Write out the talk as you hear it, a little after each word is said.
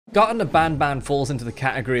Garten of BanBan falls into the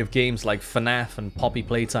category of games like FNAF and Poppy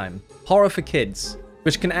Playtime. Horror for kids,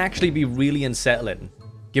 which can actually be really unsettling,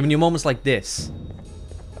 giving you moments like this.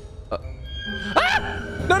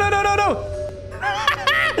 Ah! No, no, no, no, no!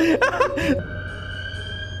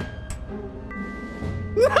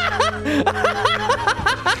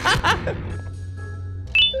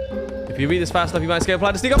 If you read this fast enough, you might scale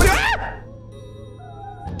plan to sneak up on you. Ah!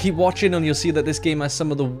 Keep watching and you'll see that this game has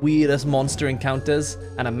some of the weirdest monster encounters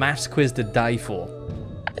and a maths quiz to die for.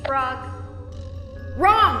 Frog.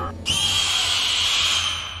 Wrong!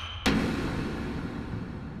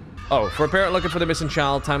 Oh, for a parent looking for the missing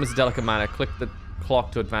child, time is a delicate matter. Click the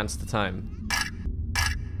clock to advance the time.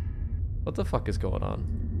 What the fuck is going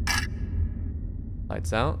on?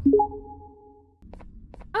 Lights out.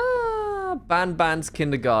 Ah, BanBan's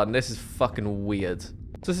kindergarten. This is fucking weird. So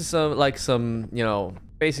this is some, you know,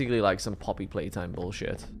 basically like some Poppy Playtime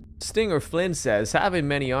bullshit. Stinger Flynn says, having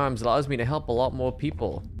many arms allows me to help a lot more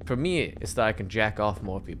people. For me, it's that I can jack off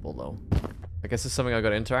more people, though. I guess it's something I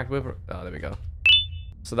gotta interact with. Oh, there we go.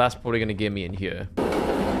 So that's probably gonna get me in here.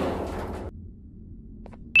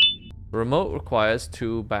 The remote requires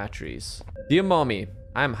 2 batteries. Dear Mommy,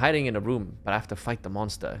 I am hiding in a room, but I have to fight the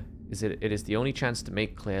monster. It is the only chance to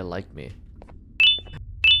make Claire like me.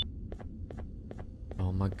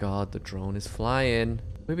 Oh my god, the drone is flying.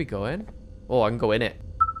 Where are we going? Oh, I can go in it.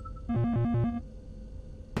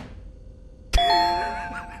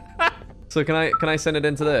 So can I send it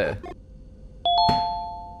into there?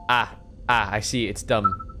 Ah, I see, it's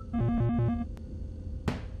dumb.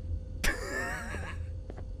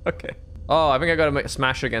 Okay. Oh, I think I gotta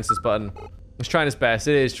smash against this button. It's trying its best.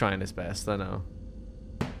 It is trying its best, I know.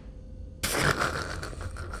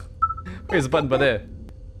 Here's the button by there.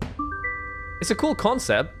 It's a cool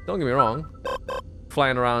concept, don't get me wrong.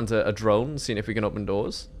 Flying around a drone, seeing if we can open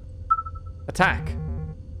doors. Attack.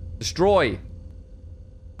 Destroy.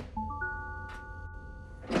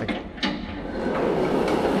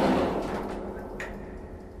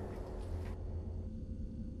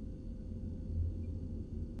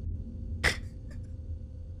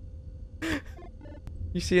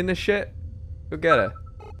 You seeing this shit? Go get her.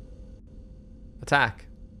 Attack.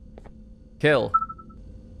 Kill.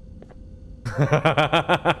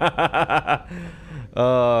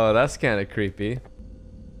 Oh, that's kind of creepy.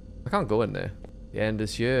 I can't go in there. The end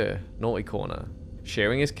is here. Naughty corner.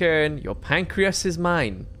 Sharing is caring. Your pancreas is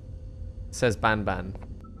mine. Says BanBan.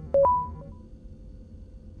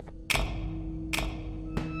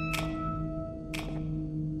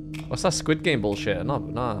 What's that Squid Game bullshit?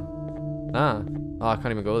 Nah. Oh, I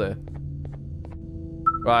can't even go there.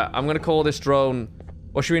 Right, I'm gonna call this drone.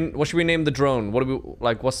 What should we name the drone? What do we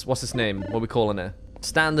like? What's its name? What are we calling it?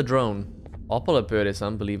 Stan the drone. Opala bird is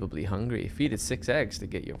unbelievably hungry. Feed it 6 eggs to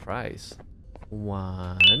get your prize.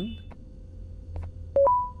 1.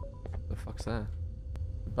 The fuck's that?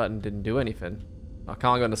 The button didn't do anything. I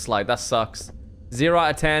can't go on the slide. That sucks. 0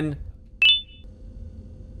 out of 10.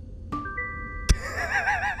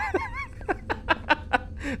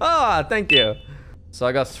 Ah, thank you. So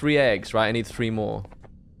I got 3 eggs, right? I need 3 more.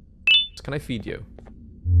 So can I feed you?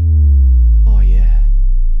 Oh yeah.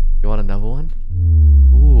 You want another one?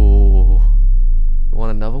 Ooh. You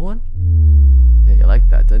want another one? Yeah, you like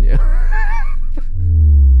that, don't you?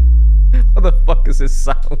 What the fuck is this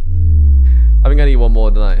sound? I think I need 1 more,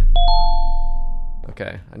 don't I?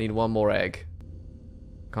 Okay, I need 1 more egg.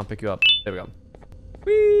 Can't pick you up. There we go.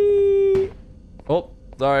 Whee! Oh,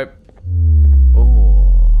 sorry.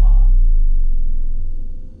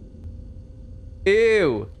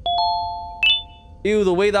 Ew. Ew,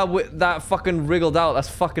 the way that fucking wriggled out, that's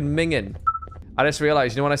fucking minging. I just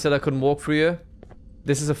realized, you know when I said I couldn't walk through here?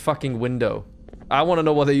 This is a fucking window. I want to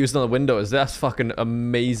know what they used on the windows. That's fucking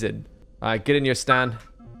amazing. Alright, get in your stand.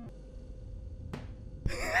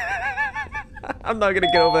 I'm not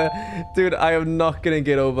gonna get over... Dude, I am not gonna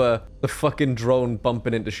get over the fucking drone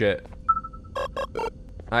bumping into shit.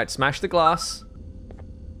 Alright, smash the glass.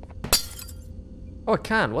 Oh, it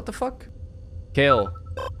can. What the fuck? Kill.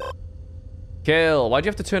 Kill. Why'd you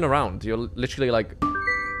have to turn around? You're literally like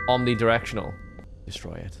omnidirectional.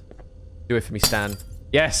 Destroy it. Do it for me, Stan.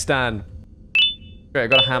 Yes, Stan. Great, I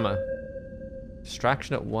got a hammer.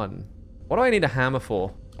 Distraction at 1. What do I need a hammer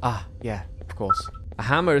for? Ah, yeah, of course. A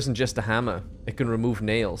hammer isn't just a hammer. It can remove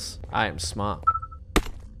nails. I am smart.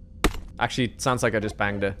 Actually, it sounds like I just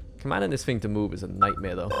banged her. Commanding this thing to move is a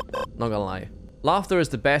nightmare, though. Not gonna lie. Laughter is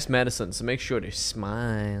the best medicine, so make sure to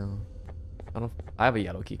smile. I have a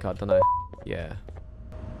yellow key card, don't I? Yeah.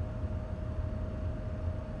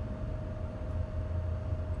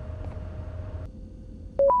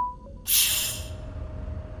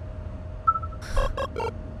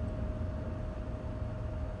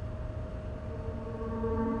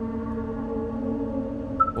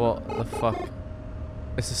 What the fuck?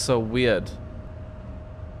 This is so weird.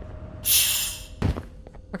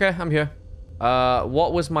 Okay, I'm here.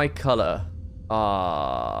 What was my color? I'm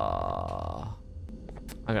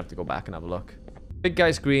gonna have to go back and have a look. Big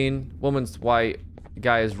guy's green, woman's white,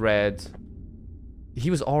 guy is red. He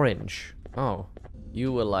was orange. Oh,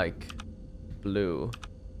 you were like blue.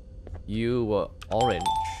 You were orange.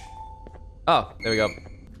 Oh, there we go.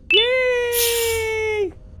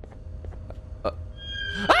 Yay!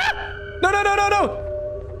 Ah! No, no, no, no, no!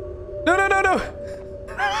 No, no, no, no!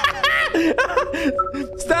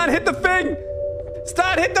 Stan, hit the thing!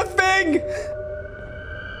 Stan, hit the thing!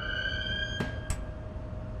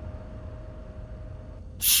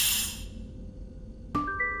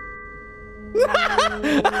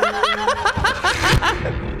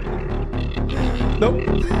 Nope.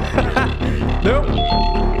 Nope.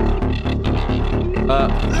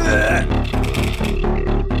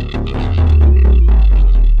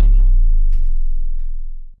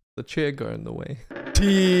 The chair got in the way.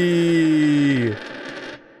 T.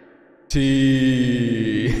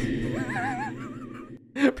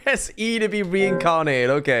 Press E to be reincarnated.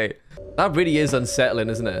 Okay. That really is unsettling,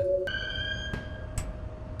 isn't it?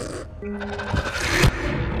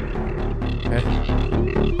 Okay.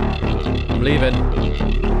 I'm leaving.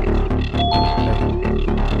 Okay.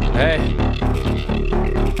 Hey.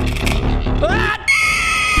 Ah!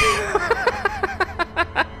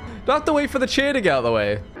 Do I have to wait for the chair to get out of the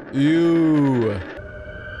way? Ew.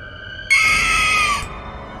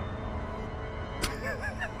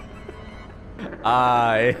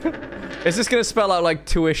 Is this gonna spell out like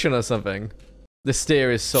tuition or something? The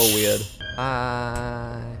steer is so weird.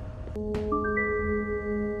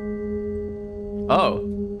 Oh.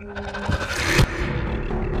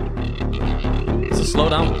 So slow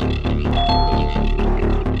down.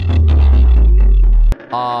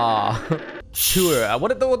 Tour.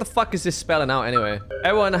 What the fuck is this spelling out anyway?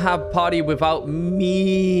 Everyone have party without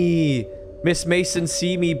me. Miss Mason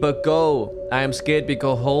see me but go. I am scared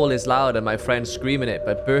because hole is loud and my friends screaming it,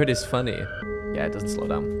 but bird is funny. Yeah, it doesn't slow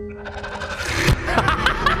down.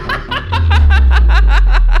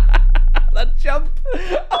 That jump.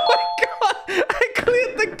 Oh my god. I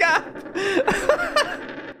cleared the gap.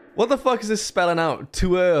 What the fuck is this spelling out?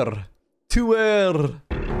 Tour. Tour.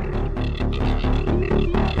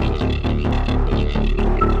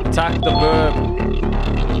 Attack the bird.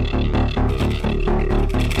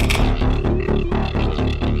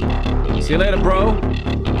 See you later, bro.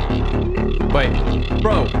 Wait.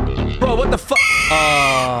 Bro, what the fuck?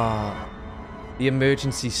 The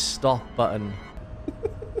emergency stop button.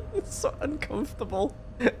 It's so uncomfortable.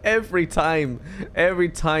 Every time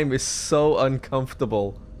is so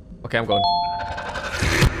uncomfortable. Okay, I'm going.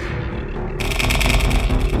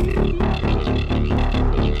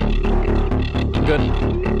 I'm good.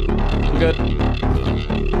 I'm good.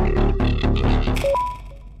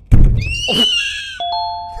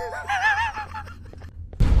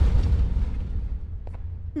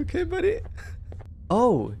 Okay, buddy.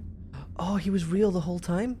 Oh, he was real the whole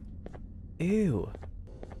time? Ew.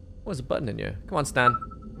 What's a button in here? Come on, Stan.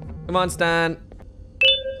 Come on, Stan.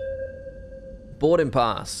 Boarding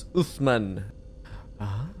pass. Uthman. Is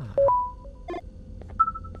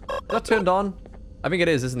that turned on? I think it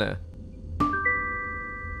is, isn't it?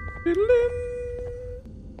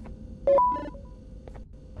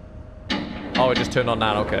 Oh, it just turned on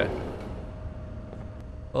now. Okay.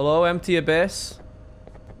 Hello, empty abyss.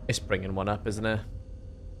 It's bringing one up, isn't it?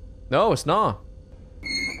 No, it's not.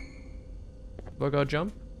 Have I got to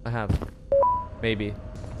jump? I have. Maybe.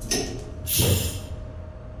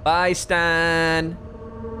 Bye, Stan.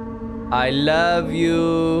 I love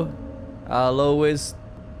you. I'll always...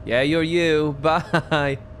 Yeah, you're you.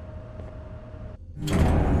 Bye.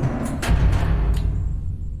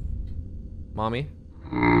 Mommy?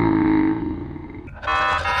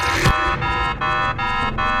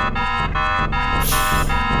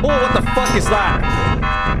 Oh, what the fuck is that?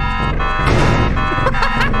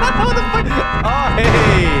 What the fuck? Oh,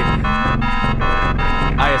 hey.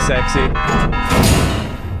 Hiya, sexy.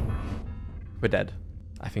 We're dead.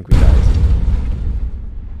 I think we died.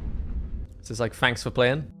 Is this like, thanks for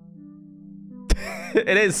playing?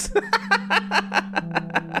 It is.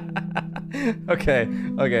 Okay.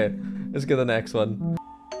 Let's get the next one.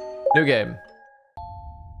 New game.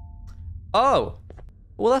 Oh.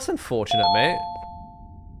 Well, that's unfortunate, mate.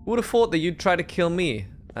 Who would have thought that you'd try to kill me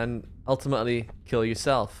and ultimately kill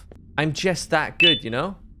yourself? I'm just that good, you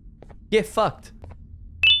know? Get fucked.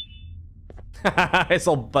 It's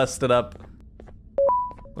all busted up.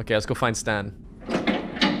 Okay, let's go find Stan.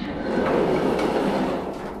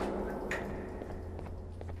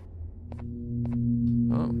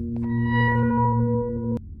 Oh.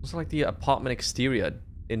 like the apartment exterior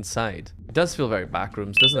inside. It does feel very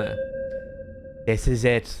backrooms, doesn't it? This is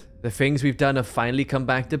it. The things we've done have finally come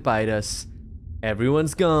back to bite us.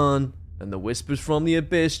 Everyone's gone, and the whispers from the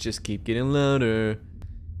abyss just keep getting louder.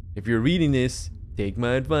 If you're reading this, take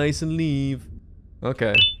my advice and leave.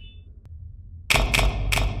 Okay.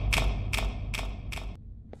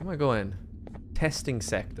 Where am I going? Testing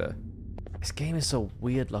sector. This game is so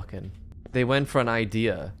weird looking. They went for an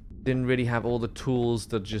idea. Didn't really have all the tools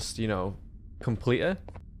to just, you know, complete it.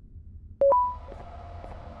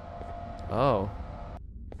 Oh.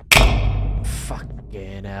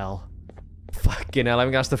 Fucking hell. Fucking hell, I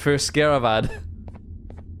think that's the first scare I've had.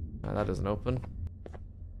 Oh, that doesn't open.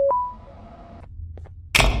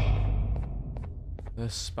 The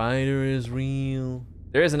spider is real.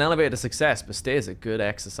 There is an elevator to success, but stairs are good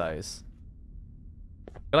exercise.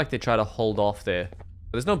 I feel like they try to hold off there.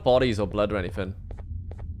 But there's no bodies or blood or anything.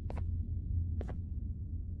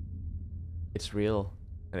 It's real.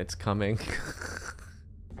 And it's coming.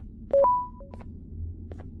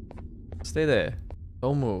 Stay there.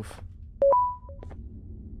 Don't move.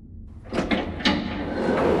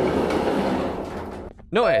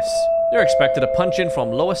 Notice, you're expected to punch in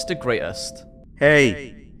from lowest to greatest.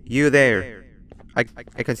 Hey, you there. I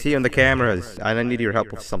can see you on the cameras, and I need your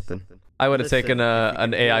help with something. I would have taken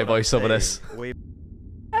an AI voice over this.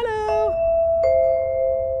 Hello!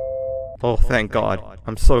 Oh, thank God.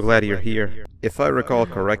 I'm so glad you're here. If I recall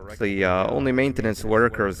correctly, only maintenance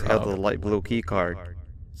workers held the light blue keycard.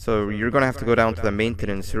 So you're gonna have to go down to the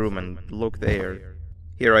maintenance room and look there.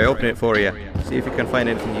 Here, I open it for you. See if you can find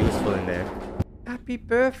anything useful in there. Happy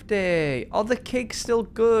birthday! Oh, the cake's still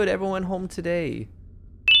good. Everyone went home today.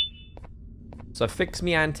 So I fixed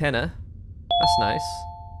me antenna. That's nice.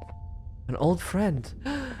 An old friend.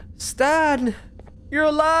 Stan! You're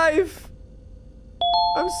alive!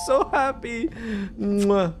 I'm so happy.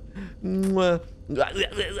 Mwah. Mwah.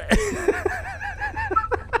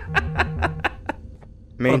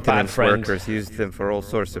 Maintenance workers used them for all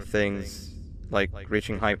sorts of things, like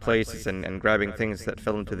reaching high places and grabbing things that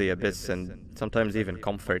fell into the abyss, and sometimes even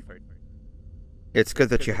comfort. It's good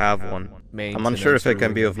that you have one. I'm unsure if it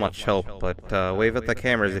can be of much help, but wave at the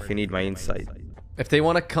cameras if you need my insight. If they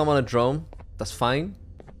want to come on a drone, that's fine.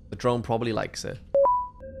 The drone probably likes it.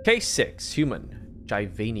 Case 6, human,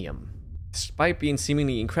 Givanium. Despite being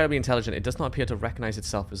seemingly incredibly intelligent, it does not appear to recognize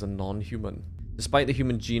itself as a non-human. Despite the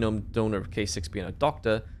human genome donor of Case 6 being a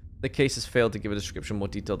doctor, the case has failed to give a description more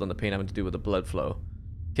detailed than the pain having to do with the blood flow.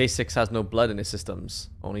 Case 6 has no blood in its systems,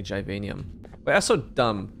 only Givanium. But that's so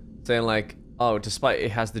dumb, saying like, oh, despite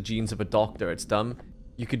it has the genes of a doctor, it's dumb.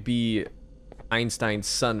 You could be Einstein's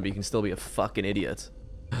son, but you can still be a fucking idiot.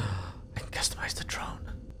 I can customize the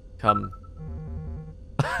drone. Come.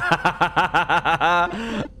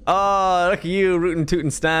 Oh, look at you, rootin' tootin'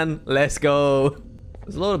 Stan. Let's go.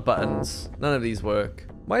 There's a load of buttons. None of these work.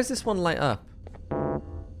 Why does this one light up?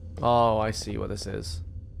 Oh, I see what this is.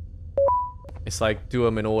 It's like do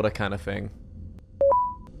them in order kind of thing.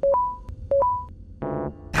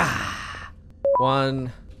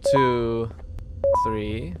 1, 2,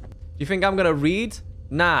 3. Do you think I'm gonna read?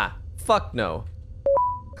 Nah. Fuck no.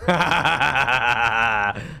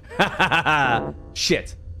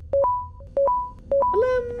 Shit.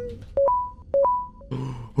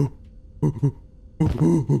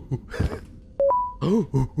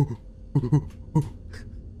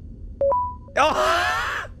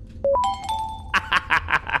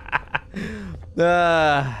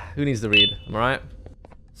 Who needs to read? Am I right?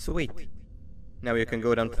 Sweet. Now you can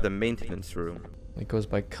go down to the maintenance room. It goes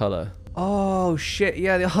by color. Oh shit,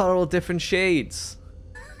 yeah, they are all different shades.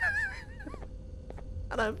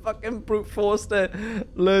 And I fucking brute forced it.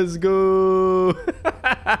 Let's go.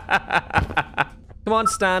 Come on,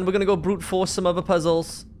 Stan, we're gonna go brute force some other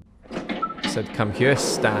puzzles. I said, come here,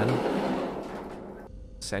 Stan.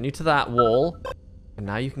 Send you to that wall. And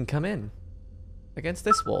now you can come in. Against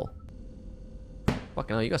this wall.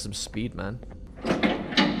 Fucking hell, you got some speed, man.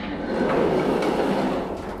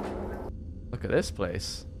 Look at this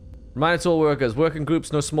place. Reminder to all workers, work in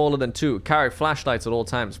groups no smaller than 2. Carry flashlights at all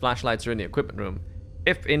times. Flashlights are in the equipment room.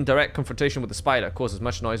 If in direct confrontation with the spider, cause as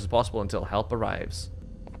much noise as possible until help arrives.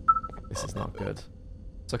 This is not good.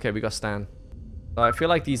 It's okay, we got Stan. I feel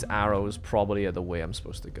like these arrows probably are the way I'm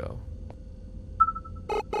supposed to go.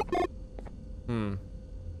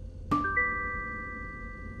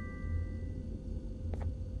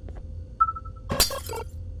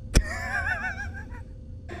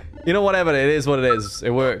 You know, whatever, it is what it is.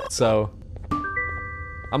 It worked, so...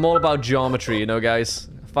 I'm all about geometry, you know, guys?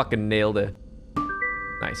 I fucking nailed it.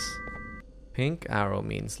 Nice. Pink arrow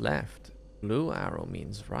means left. Blue arrow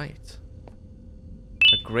means right.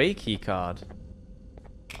 A grey key card.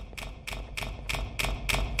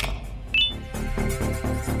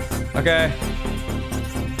 Okay.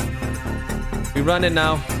 We running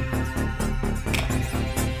now.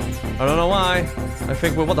 I don't know why. I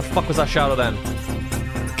think, well, what the fuck was that shadow then?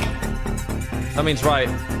 That means right.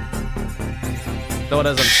 No, it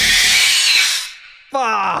doesn't.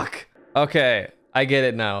 Fuck! Okay, I get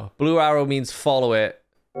it now. Blue arrow means follow it.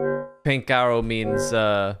 Pink arrow means,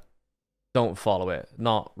 don't follow it.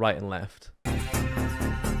 Not right and left.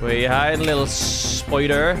 Where you hiding, little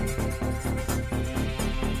spider?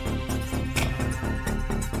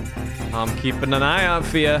 I'm keeping an eye out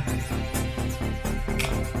for you.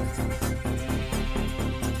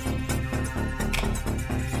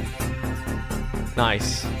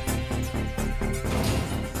 Nice.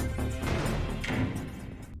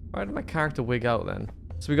 Why did my character wig out then?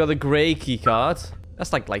 So we got the grey key card.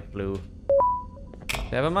 That's like light blue.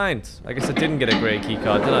 Never mind. I guess I didn't get a grey key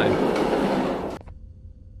card, did I?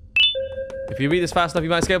 If you read this fast enough, you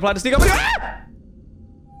might escape a plan to sneak up. Ah!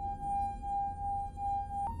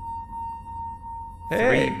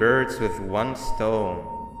 Hey. 3 birds with 1 stone.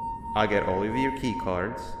 I get all of your key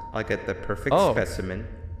cards. I get the perfect specimen.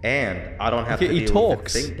 And I don't have to deal with the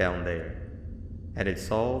thing down there. And it's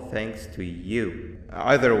all thanks to you.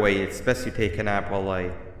 Either way, it's best you take a nap while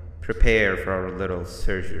I prepare for our little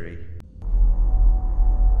surgery.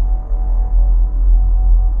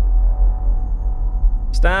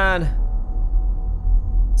 Stan!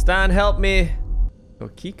 Stan, help me! Your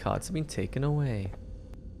key cards have been taken away.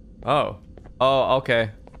 Oh. Oh, okay.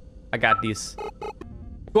 I got these.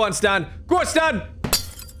 Go on, Stan! Go on, Stan!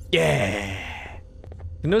 Yeah!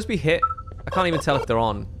 Can those be hit? I can't even tell if they're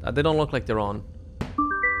on. They don't look like they're on.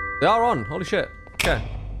 They are on. Holy shit. Okay.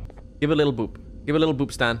 Give it a little boop. Give it a little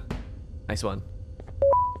boop, Stan. Nice one.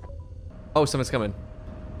 Oh, someone's coming.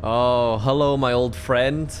 Oh, hello, my old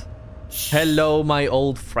friend. Hello, my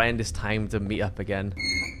old friend. It's time to meet up again.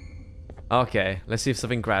 Okay, let's see if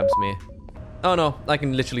something grabs me. Oh, no. I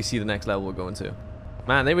can literally see the next level we're going to.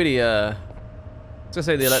 Man, they really, I was gonna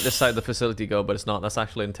say they let this side of the facility go, but it's not. That's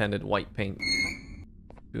actually intended white paint.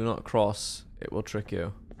 Do not cross. It will trick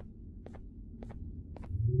you.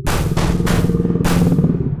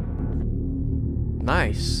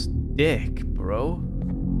 Nice dick, bro.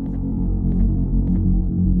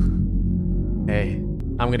 Hey,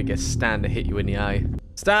 I'm gonna get Stan to hit you in the eye.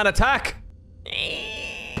 Stan, attack!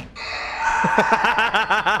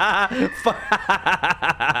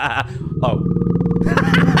 Oh.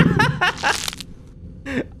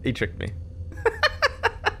 He tricked me.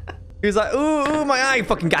 He was like, ooh, my eye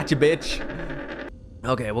fucking got you, bitch.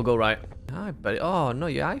 Okay, we'll go right. Hi, buddy. Oh, no,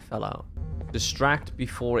 your eye fell out. Distract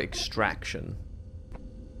before extraction.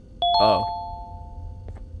 Oh.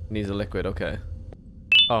 Needs a liquid, okay.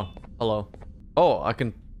 Oh, hello. Oh, I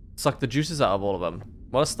can suck the juices out of all of them.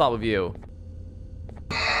 Well, let's start with you.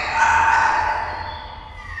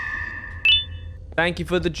 Thank you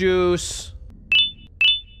for the juice.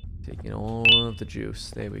 Taking all of the juice.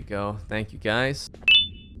 There we go. Thank you, guys.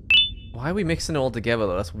 Why are we mixing it all together,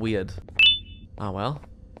 though? That's weird. Oh, well.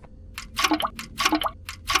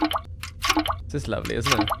 This is lovely,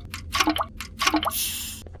 isn't it?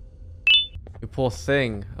 You poor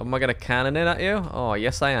thing. Am I gonna cannon it at you? Oh,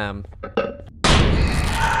 yes, I am.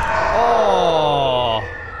 Oh!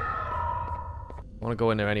 I want to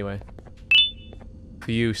go in there anyway.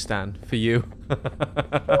 For you, Stan. For you.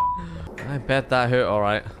 I bet that hurt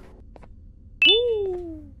alright.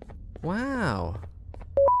 Wow.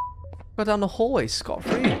 Go down the hallway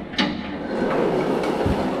scot-free.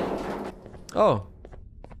 Oh.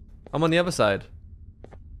 I'm on the other side.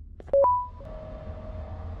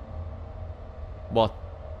 What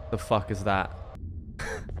the fuck is that?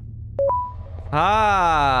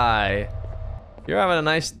 Hi! You're having a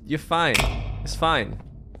nice... You're fine. It's fine.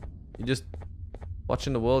 You're just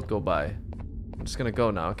watching the world go by. I'm just gonna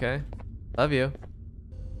go now, okay? Love you.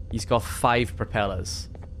 He's got 5 propellers.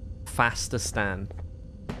 Faster Stan.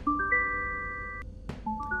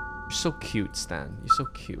 You're so cute, Stan. You're so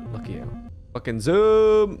cute. Look at you. Fucking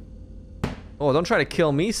zoom! Oh, don't try to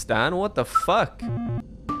kill me, Stan. What the fuck?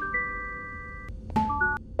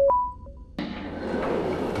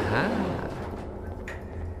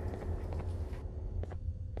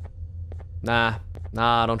 Nah,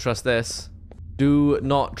 I don't trust this. Do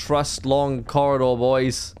not trust long corridor,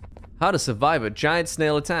 boys. How to survive a giant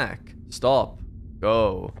snail attack. Stop.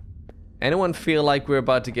 Go. Anyone feel like we're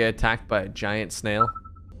about to get attacked by a giant snail?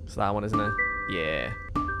 It's that one, isn't it? Yeah.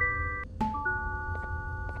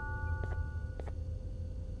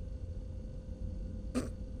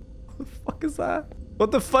 What the fuck is that? What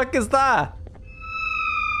the fuck is that?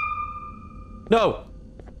 No!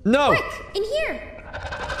 No! Quick, in here!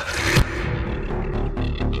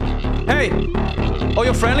 Hey! Oh,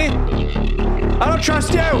 you're friendly? I don't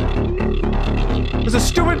trust you! There's a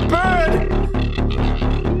stupid bird!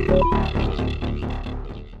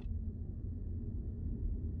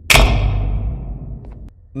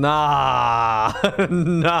 Nah!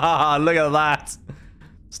 Nah, look at that!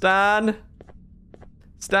 Stan!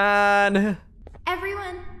 Stan!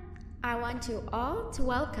 Everyone, I want you all to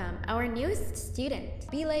welcome our newest student.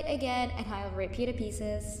 Be late again and I'll rip you to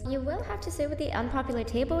pieces. You will have to sit with the unpopular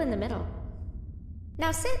table in the middle.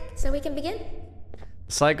 Now sit so we can begin.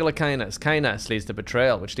 Cycle of kindness. Kindness leads to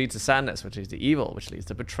betrayal, which leads to sadness, which leads to evil, which leads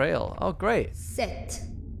to betrayal. Oh, great. Sit.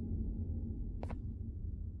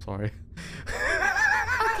 Sorry.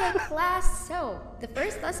 Okay, class, so the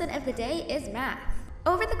first lesson of the day is math.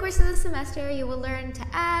 Over the course of the semester, you will learn to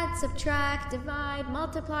add, subtract, divide,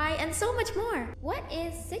 multiply, and so much more. What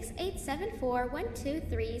is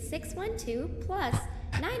 6874123612 plus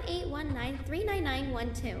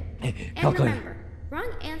 9819399912? And remember,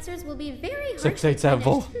 wrong answers will be very hard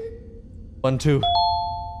 6874 12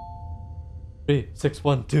 3 6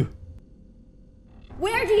 1 2.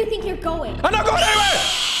 Where do you think you're going? I'm not going anywhere!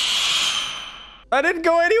 I didn't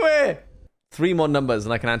go anywhere! 3 more numbers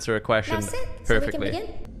and I can answer a question Now sit, perfectly. So we can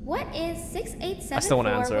begin. What is I still want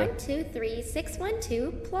to answer it.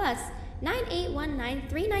 6874123612 plus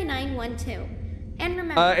 9819399912? And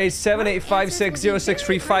remember, It's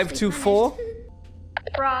 7856063524.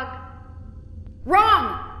 Frog.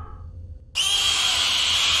 Wrong!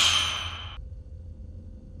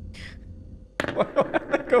 Why do I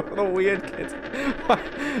have to go for the weird kids?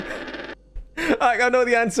 I know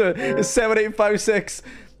the answer. It's 7856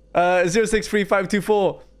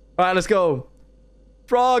 063524. Alright, let's go.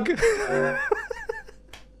 Frog.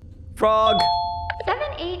 Frog.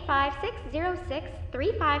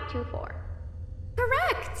 7856063524.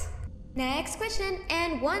 Correct! Next question,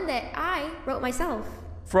 and one that I wrote myself.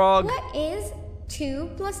 Frog. What is 2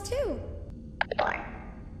 plus 2? 4.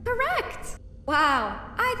 Correct! Wow,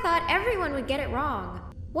 I thought everyone would get it wrong.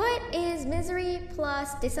 What is misery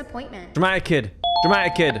plus disappointment? Dramatic kid.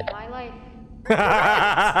 Dramatic kid. My life.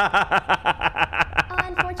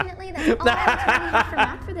 Unfortunately, that's all the time we have for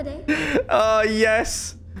math for the day. Oh,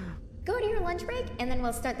 yes. Go to your lunch break, and then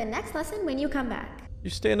we'll start the next lesson when you come back. You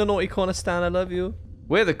stay in the naughty corner, Stan. I love you.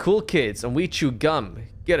 We're the cool kids, and we chew gum.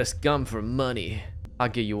 Get us gum for money. I'll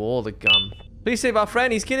give you all the gum. Please save our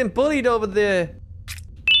friend. He's getting bullied over there.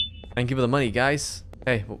 And give her the money, guys.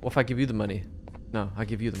 Hey, what if I give you the money? No, I'll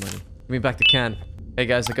give you the money. Give me back the can. Hey,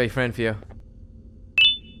 guys, I got your friend for you.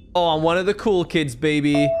 Oh, I'm one of the cool kids,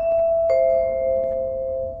 baby.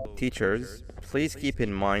 Teachers, please keep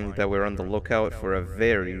in mind that we're on the lookout for a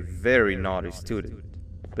very, very naughty student,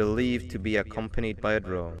 believed to be accompanied by a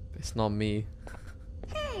drone. It's not me.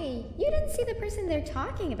 Hey, you didn't see the person they're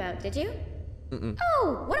talking about, did you? Mm-mm.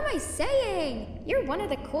 Oh, what am I saying? You're one of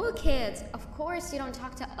the cool kids. Of course you don't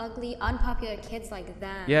talk to ugly, unpopular kids like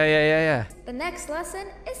that. Yeah. The next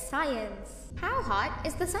lesson is science. How hot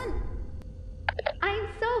is the sun? I'm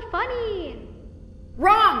so funny.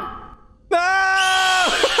 Wrong! No!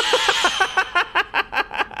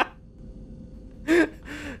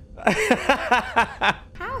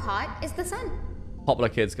 How hot is the sun? Popular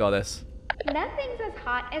kids got this. Nothing's as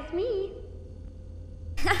hot as me.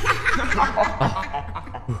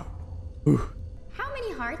 How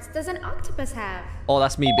many hearts does an octopus have? Oh,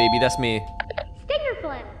 that's me, baby. That's me.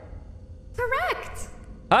 Stingerflint. Correct.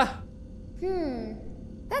 Huh?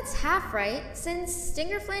 That's half right, since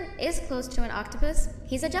Stingerflint is close to an octopus.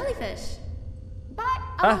 He's a jellyfish. But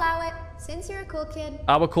I'll allow it, since you're a cool kid.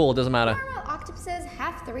 We're cool. Doesn't matter. Normal octopuses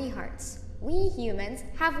have 3 hearts. We humans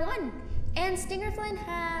have 1. And Stingerflint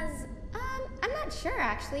has... I'm not sure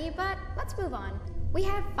actually, but let's move on. We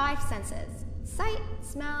have 5 senses. Sight,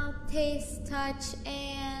 smell, taste, touch,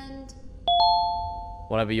 and...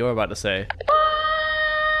 Whatever you're about to say.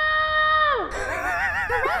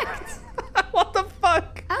 Correct! What the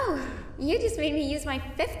fuck? Oh, you just made me use my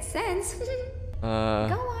 5th sense. Go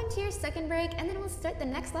on to your second break, and then we'll start the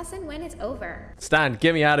next lesson when it's over. Stan,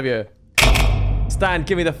 get me out of here. Stan,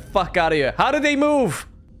 get me the fuck out of here. How did they move?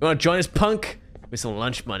 You wanna join us, punk? Give me some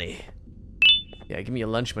lunch money. Yeah, give me your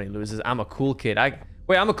lunch money, losers. I'm a cool kid.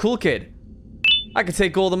 Wait, I'm a cool kid. I can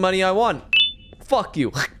take all the money I want. Fuck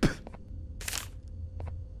you.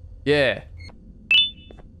 Yeah.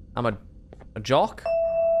 I'm a jock?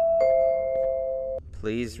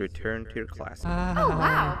 Please return to your class. Oh,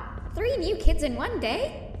 wow. 3 new kids in one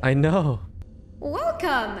day? I know.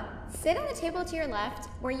 Welcome. Sit on the table to your left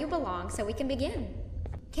where you belong so we can begin.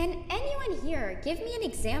 Can anyone here give me an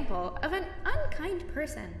example of an unkind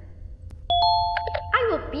person? I I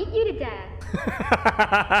will beat you to death.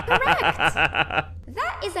 Correct!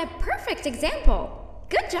 That is a perfect example.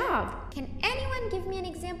 Good job. Can anyone give me an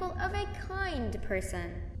example of a kind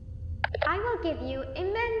person? I will give you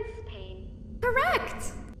immense pain.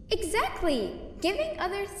 Correct! Exactly! Giving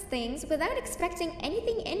others things without expecting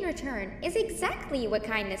anything in return is exactly what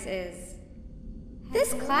kindness is.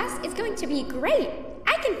 This class is going to be great!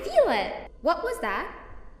 I can feel it! What was that?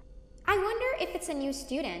 I wonder if it's a new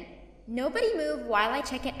student. Nobody move while I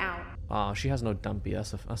check it out. Oh, she has no dumpy.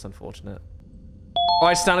 That's unfortunate.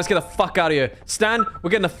 Alright, Stan, let's get the fuck out of here. Stan, we're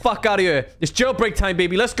getting the fuck out of here. It's jailbreak time,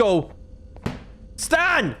 baby. Let's go.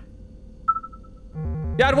 Stan!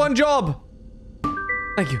 You had one job.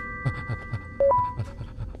 Thank you.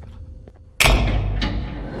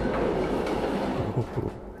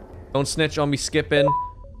 Don't snitch on me skipping,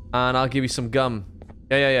 and I'll give you some gum.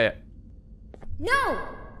 Yeah. No,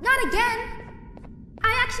 not again.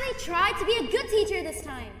 I actually tried to be a good teacher this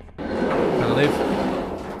time. Can I leave?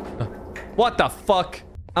 What the fuck?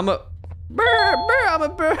 I'm a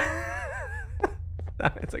bird.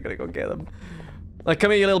 Damn it, I gotta go get them. Like,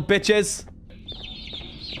 come here, you little bitches.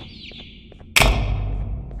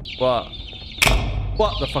 What?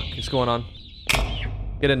 What the fuck is going on?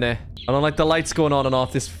 Get in there. I don't like the lights going on and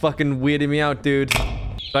off. This fucking weirding me out, dude.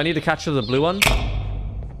 Do I need to capture the blue one?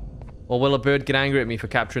 Or will a bird get angry at me for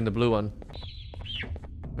capturing the blue one?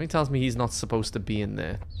 He tells me he's not supposed to be in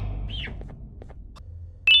there.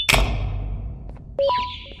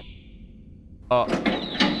 Oh.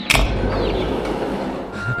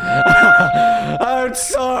 I'm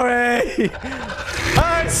sorry!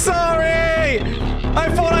 I'm sorry! I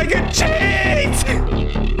thought I could cheat!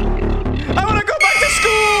 I want to go back to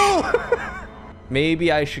school!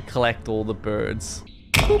 Maybe I should collect all the birds.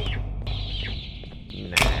 Boop.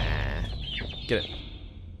 Nah. Get it.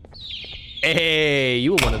 Hey,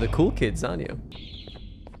 you were one of the cool kids, aren't you?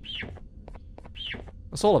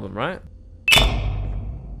 That's all of them, right?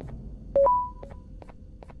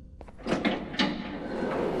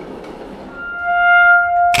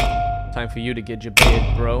 Time for you to get your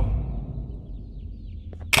bed, bro.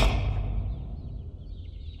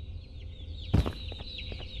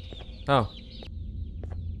 Oh.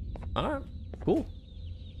 Alright, cool.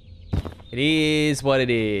 It is what it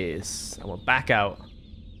is. And we're back out.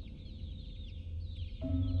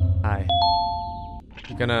 Hi.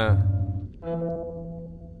 I'm gonna...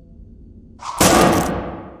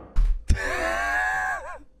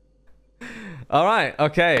 Alright,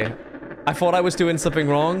 okay. I thought I was doing something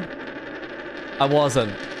wrong. I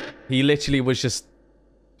wasn't. He literally was just...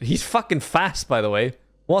 He's fucking fast, by the way.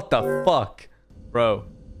 What the fuck? Bro.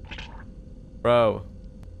 Bro.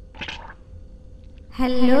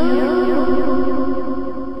 Hello?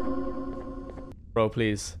 Bro,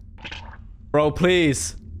 please. Bro,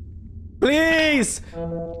 please. Please! It's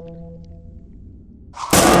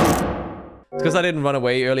because I didn't run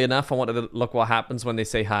away early enough. I wanted to look what happens when they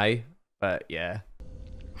say hi. But, yeah.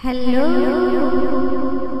 Hello?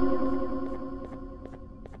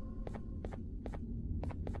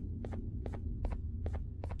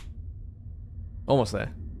 Almost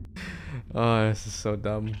there. Oh, this is so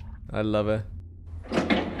dumb. I love it.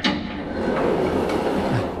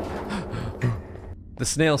 The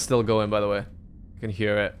snail's still going, by the way. You can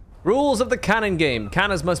hear it. Rules of the cannon game.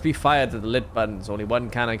 Cannons must be fired at the lit buttons. Only one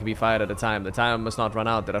cannon can be fired at a time. The timer must not run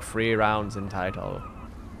out. There are 3 rounds in total.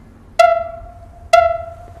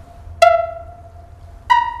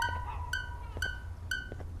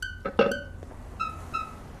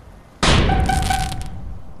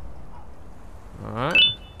 Alright.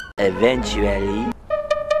 Eventually.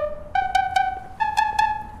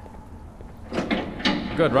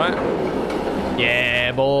 Good, right?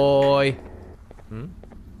 Yeah, boy.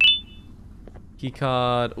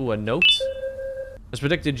 Keycard. Ooh, a note. As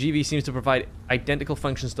predicted, GV seems to provide identical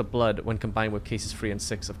functions to blood when combined with cases 3 and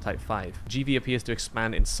 6 of type 5. GV appears to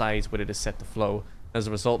expand in size when it is set to flow. As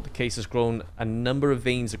a result, the case has grown a number of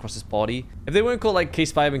veins across his body. If they weren't called like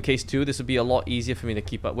case 5 and case 2, this would be a lot easier for me to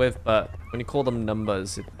keep up with, but when you call them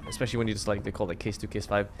numbers, especially when you just like, they call it case 2, case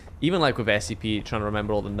 5, even like with SCP, trying to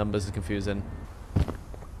remember all the numbers is confusing.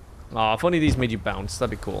 Aw, if only these made you bounce, that'd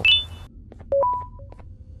be cool.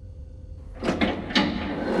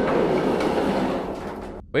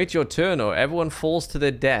 Wait your turn or everyone falls to their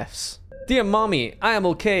deaths. Dear Mommy, I am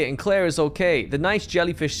okay and Claire is okay. The nice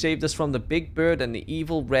jellyfish saved us from the big bird and the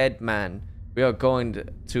evil red man. We are going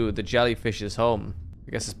to the jellyfish's home.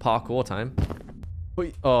 I guess it's parkour time.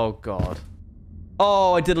 Oh god.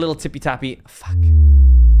 Oh, I did a little tippy tappy. Fuck.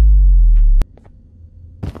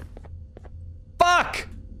 Fuck!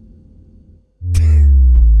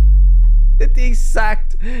 Did the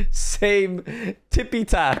exact Same tippy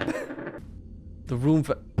tap. The room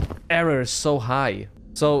for error is so high.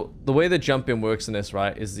 So the way the jumping works in this,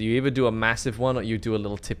 right, is you either do a massive one or you do a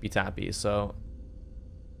little tippy tappy. So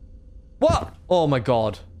what? Oh my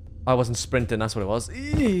god. I wasn't sprinting, that's what it was.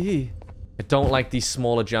 I don't like these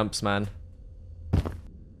smaller jumps, man.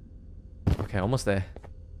 Okay, almost there.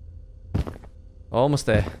 Almost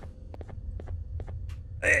there.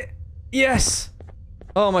 Yes!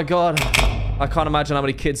 Oh my god. I can't imagine how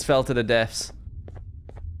many kids fell to their deaths.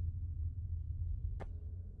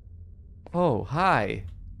 Oh, hi.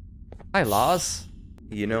 Hi, Lars.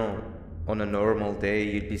 You know, on a normal day,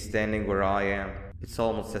 you'd be standing where I am. It's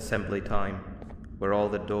almost assembly time, where all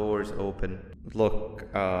the doors open. Look,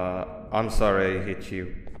 I'm sorry I hit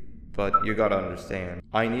you, but you gotta understand.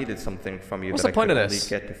 I needed something from you. What's that the point I could of only this?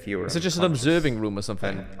 get if you were Is it just an unconscious. observing room or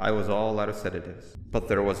something? And I was all out of sedatives. But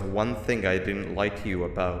there was one thing I didn't lie to you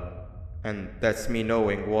about, and that's me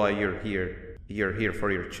knowing why you're here. You're here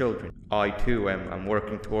for your children. I too am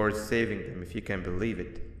working towards saving them, if you can believe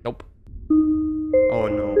it. Nope. Oh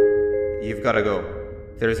no, you've gotta go.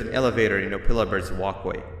 There's an elevator in Opillabird's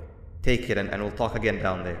walkway. Take it and we'll talk again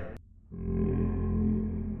down there.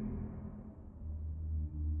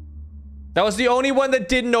 That was the only one that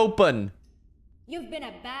didn't open. You've been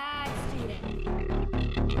a bad student.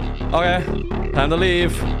 Okay, time to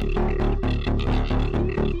leave.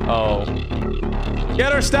 Oh.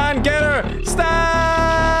 Get her, Stan! Get her!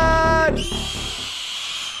 Stan!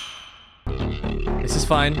 This is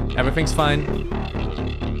fine. Everything's fine.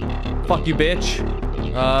 Fuck you, bitch.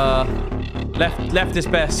 Left is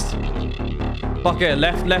best. Fuck it,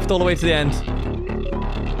 left all the way to the end.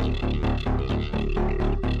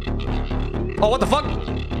 Oh, what the fuck?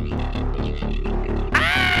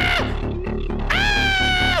 Ah!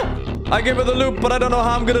 Ah! I give her the loop, but I don't know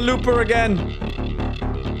how I'm gonna loop her again.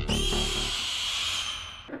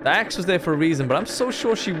 The axe was there for a reason, but I'm so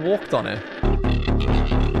sure she walked on it.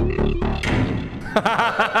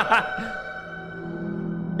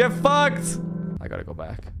 Get fucked! I gotta go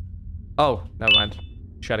back. Oh, never mind.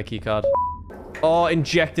 She had a key card. Oh,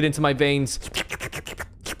 injected into my veins.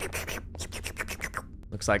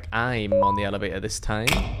 Looks like I'm on the elevator this time.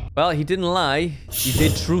 Well, he didn't lie. He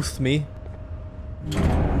did truth me. No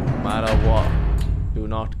matter what, do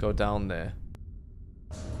not go down there.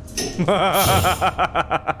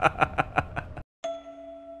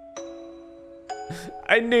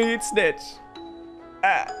 I knew you'd snitch.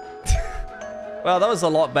 Ah. Well, that was a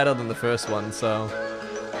lot better than the first one, so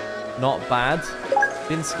not bad.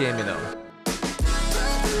 Didn't scare me though.